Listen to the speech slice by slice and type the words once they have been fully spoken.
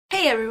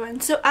Hey everyone,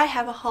 so I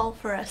have a haul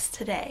for us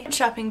today. I'm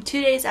shopping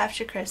 2 days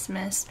after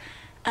Christmas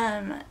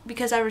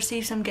because I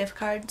received some gift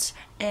cards,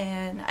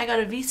 and I got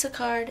a Visa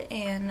card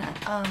and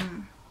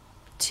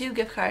 2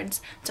 gift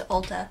cards to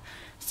Ulta.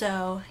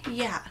 So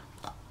yeah,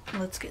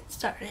 let's get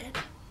started.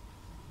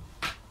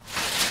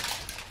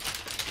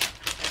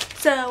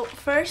 So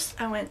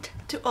first I went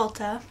to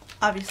Ulta,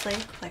 obviously,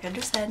 like I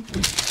just said, and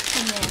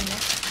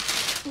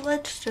then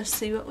let's just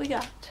see what we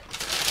got.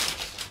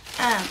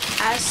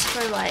 As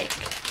for like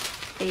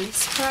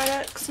face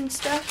products and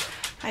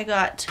stuff, I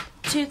got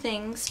 2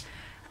 things.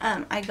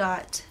 I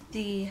got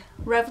the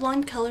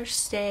Revlon Color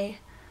Stay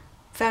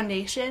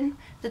foundation,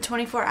 the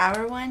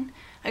 24-hour one,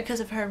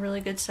 because I've heard really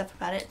good stuff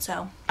about it.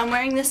 So I'm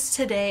wearing this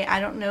today. I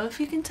don't know if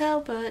you can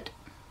tell, but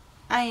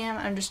I am.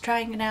 I'm just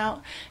trying it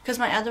out because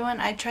my other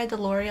one, I tried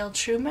the L'Oreal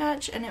True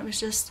Match and it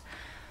was just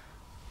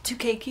too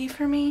cakey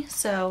for me,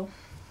 so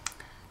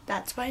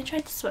that's why I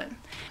tried this one.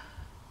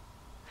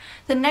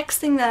 The next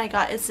thing that I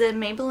got is the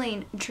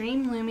Maybelline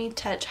Dream Lumi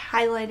Touch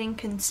Highlighting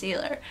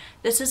Concealer.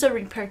 This is a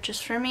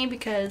repurchase for me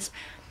because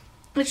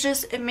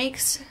it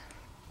makes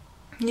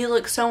you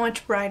look so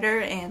much brighter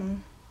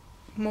and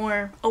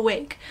more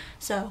awake.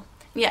 So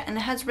yeah, and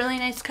it has really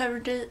nice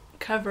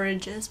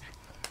coverages.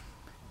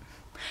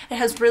 It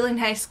has really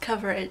nice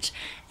coverage,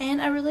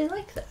 and I really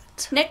like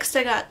that. Next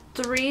I got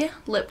 3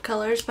 lip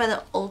colors by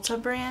the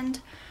Ulta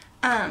brand.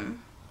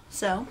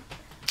 So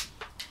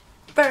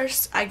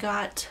first I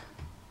got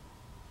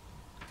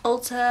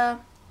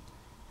Ulta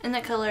in the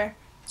color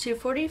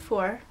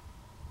 244.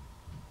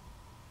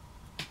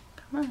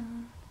 Come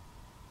on.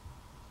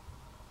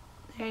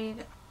 There you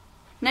go.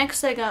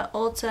 Next I got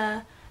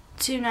Ulta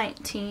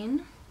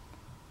 219.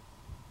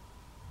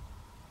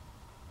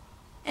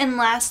 And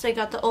last I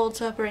got the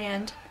Ulta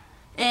brand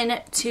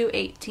in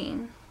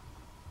 218.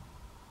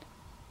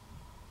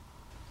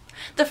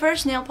 The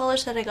first nail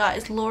polish that I got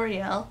is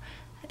L'Oreal,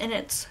 and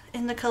it's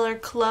in the color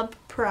Club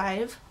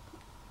Prive.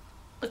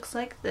 Looks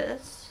like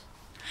this.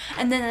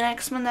 And then the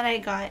next one that I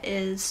got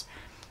is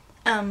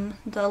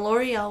the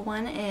L'Oreal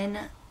one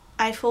in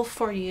Eiffel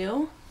For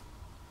You,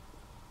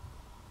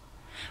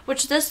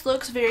 which this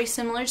looks very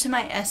similar to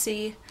my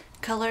Essie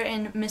color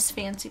in Miss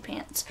Fancy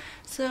Pants.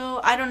 So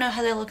I don't know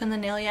how they look on the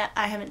nail yet.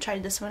 I haven't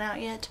tried this one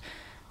out yet.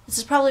 This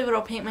is probably what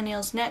I'll paint my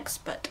nails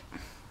next, but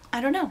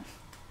I don't know.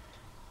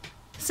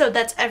 So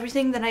that's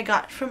everything that I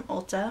got from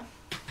Ulta.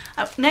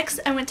 Next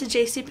I went to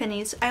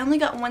JCPenney's. I only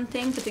got one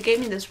thing, but they gave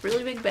me this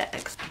really big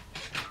bag.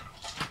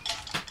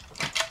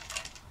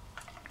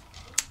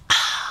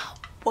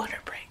 Water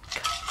break.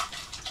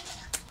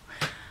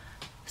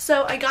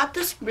 So I got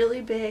this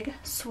really big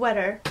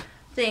sweater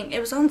thing.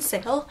 It was on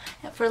sale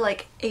for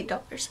like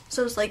 $8.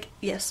 So it was like,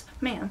 yes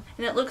ma'am.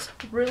 And it looks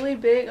really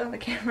big on the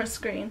camera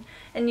screen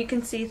and you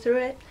can see through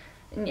it.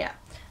 And yeah,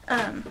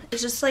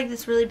 it's just like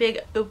this really big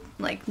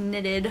like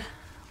knitted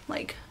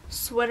like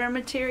sweater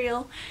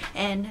material,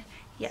 and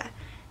yeah,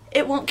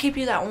 it won't keep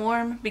you that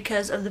warm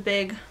because of the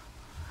big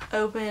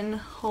open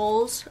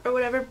holes or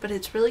whatever, but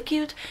it's really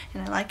cute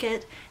and I like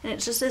it. And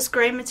it's just this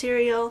gray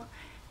material,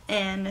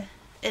 and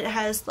it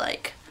has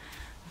like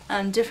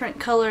different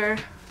color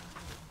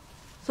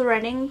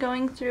threading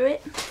going through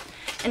it,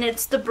 and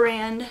it's the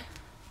brand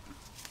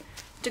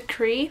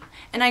Decree,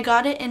 and I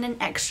got it in an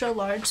extra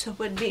large, so it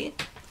would be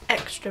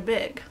extra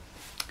big.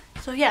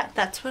 So yeah,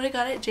 that's what I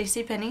got at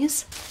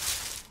JCPenney's.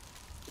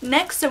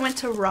 Next I went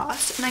to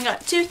Ross, and I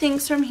got 2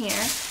 things from here.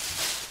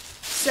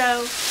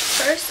 So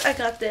first I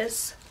got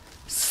this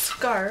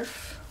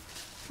scarf.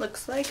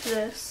 Looks like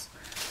this.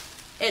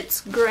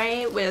 It's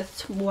gray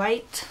with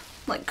white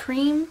like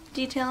cream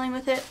detailing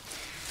with it,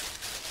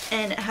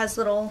 and it has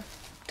little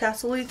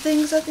tassel-y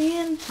things at the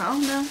end. I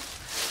don't know.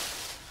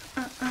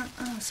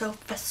 So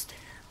festive.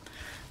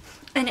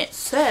 And it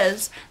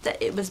says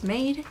that it was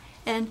made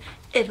in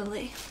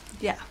Italy.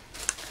 Yeah,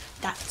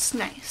 that's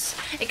nice.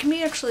 It can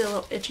be actually a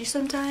little itchy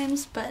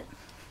sometimes, but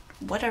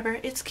whatever,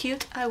 it's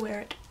cute. I wear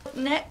it.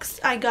 Next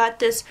I got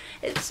this.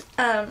 It's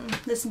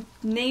this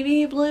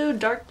navy blue,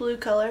 dark blue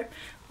color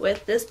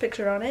with this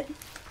picture on it,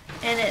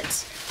 and it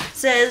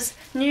says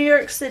New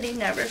York City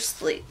never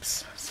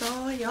sleeps.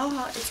 So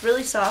yeah, it's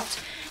really soft,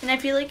 and I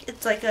feel like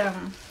it's like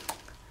a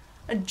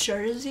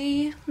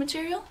jersey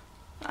material.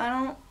 I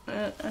don't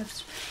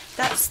if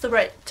that's the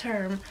right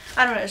term.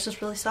 I don't know, it's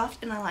just really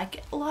soft and I like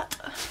it a lot,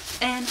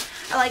 and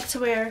I like to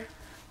wear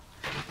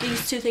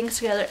these 2 things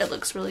together. It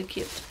looks really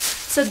cute.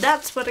 So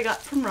that's what I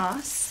got from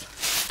Ross.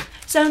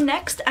 So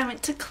next I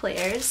went to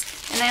Claire's,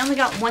 and I only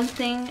got one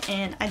thing,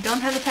 and I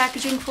don't have the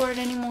packaging for it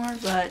anymore,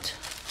 but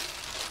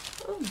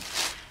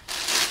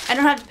I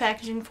don't have the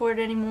packaging for it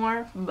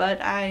anymore,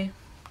 but I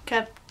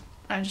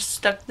just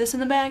stuck this in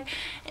the bag,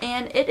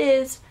 and it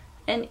is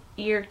an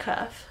ear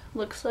cuff.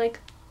 Looks like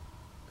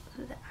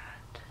that.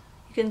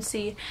 You can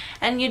see,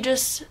 and you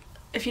just,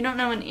 if you don't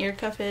know what an ear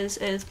cuff is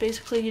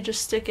basically you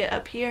just stick it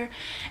up here,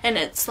 and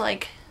it's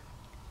like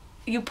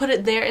you put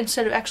it there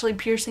instead of actually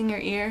piercing your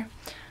ear.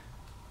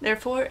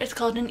 Therefore, it's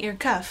called an ear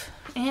cuff,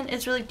 and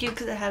it's really cute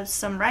because it has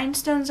some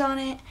rhinestones on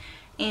it,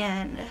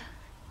 and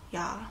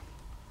yeah.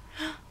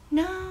 No,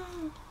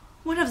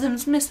 One of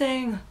them's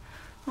missing.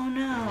 Oh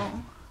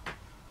no.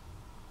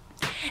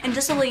 And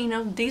just to let you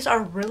know, these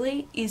are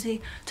really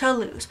easy to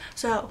lose.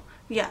 So,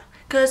 yeah.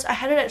 Because I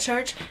had it at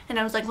church, and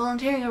I was like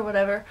volunteering or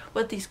whatever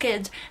with these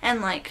kids,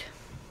 and like,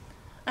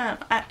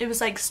 it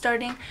was like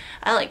starting,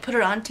 I like put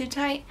it on too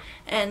tight,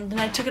 and then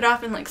I took it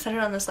off and like set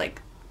it on this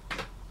like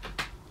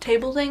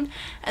table thing,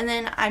 and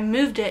then I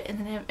moved it, and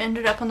then it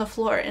ended up on the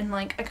floor, and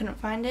like I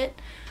couldn't find it.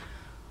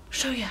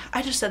 So yeah,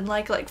 I just said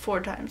like 4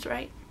 times,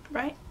 right?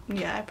 Right?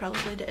 Yeah, I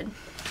probably did.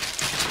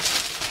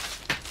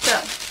 So,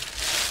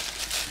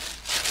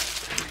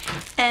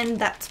 and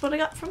that's what I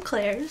got from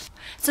Claire's.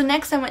 So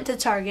next I went to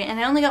Target, and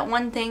I only got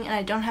one thing, and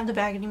I don't have the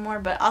bag anymore,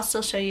 but I'll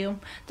still show you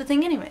the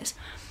thing anyways.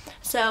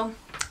 So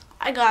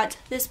I got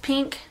this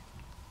pink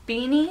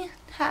beanie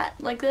hat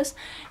like this.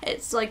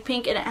 It's like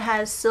pink, and it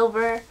has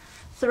silver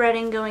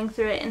threading going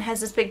through it, and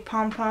has this big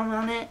pom-pom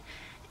on it,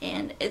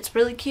 and it's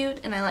really cute,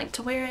 and I like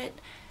to wear it,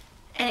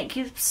 and it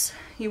keeps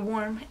you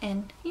warm,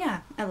 and yeah,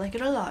 I like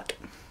it a lot.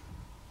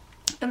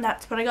 And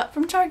that's what I got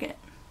from Target.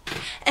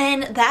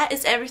 And that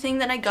is everything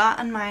that I got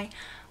on my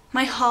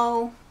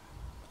haul.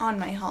 On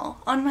my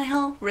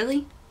haul?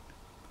 Really?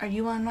 Are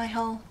you on my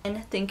haul?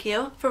 And thank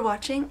you for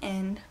watching,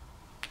 and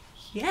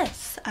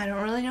yes, I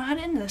don't really know how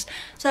to end this.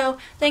 So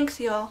thanks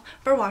y'all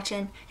for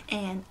watching,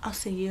 and I'll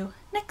see you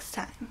next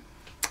time.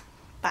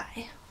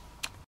 Bye.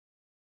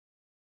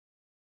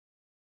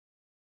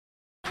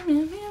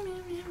 Meow, meow,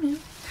 meow, meow, meow.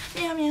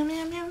 Meow, meow,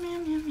 meow, meow, meow,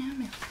 meow, meow,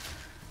 meow.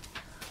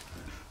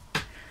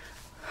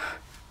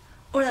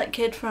 Or that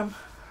kid from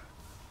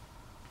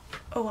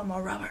Oh, I'm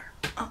a Rubber.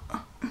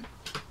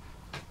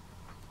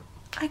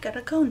 I got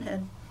a cone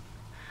head.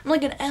 I'm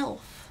like an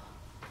elf.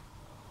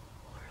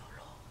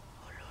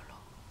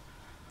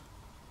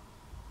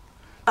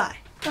 Bye.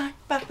 Bye.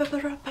 Bye. Bye. Bye.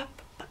 Bye. Bye.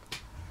 Bye.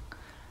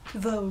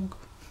 Vogue.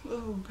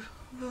 Vogue.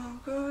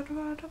 Vogue.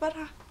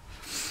 Vogue.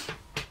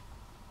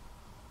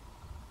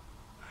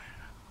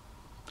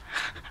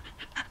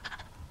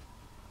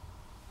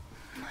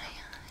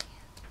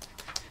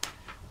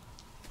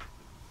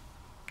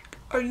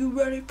 Are you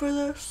ready for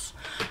this?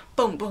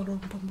 Boom, boom, boom,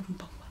 boom, boom,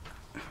 boom.